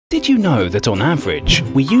Did you know that on average,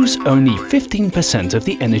 we use only 15% of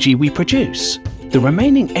the energy we produce? The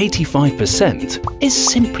remaining 85% is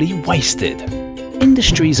simply wasted.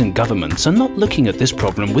 Industries and governments are not looking at this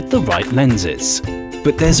problem with the right lenses.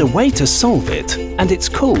 But there's a way to solve it, and it's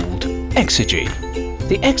called Exergy.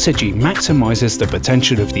 The Exergy maximizes the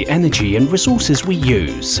potential of the energy and resources we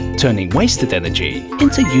use, turning wasted energy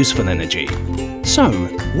into useful energy. So,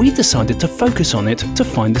 we decided to focus on it to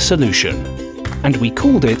find a solution. And we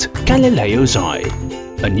called it Galileo's Eye,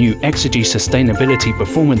 a new Exergy sustainability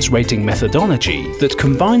performance rating methodology that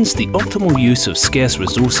combines the optimal use of scarce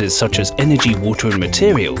resources such as energy, water and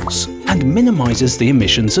materials, and minimizes the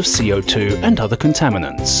emissions of CO2 and other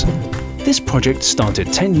contaminants. This project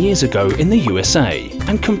started 10 years ago in the USA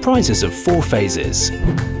and comprises of 4 phases.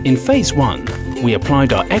 In Phase 1, we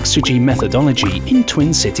applied our Exergy methodology in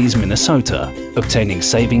Twin Cities, Minnesota, obtaining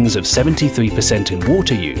savings of 73% in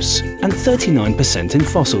water use and 39% in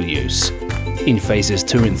fossil use. In Phases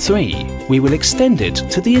 2 and 3, we will extend it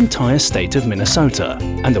to the entire state of Minnesota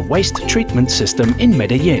and a waste treatment system in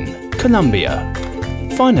Medellin, Colombia.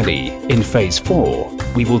 Finally, in Phase 4,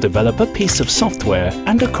 we will develop a piece of software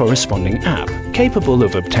and a corresponding app capable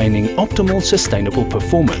of obtaining optimal sustainable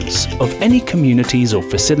performance of any communities or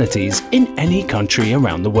facilities in any country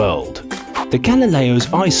around the world. The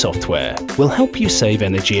Galileo's Eye software will help you save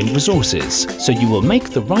energy and resources, so you will make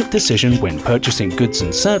the right decision when purchasing goods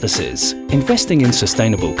and services, investing in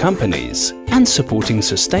sustainable companies, and supporting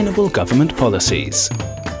sustainable government policies.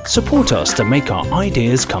 Support us to make our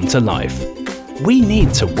ideas come to life. We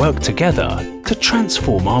need to work together to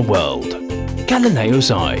transform our world.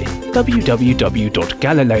 Galileo's Eye,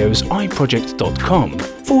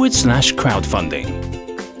 www.galileosEyeproject.com/crowdfunding.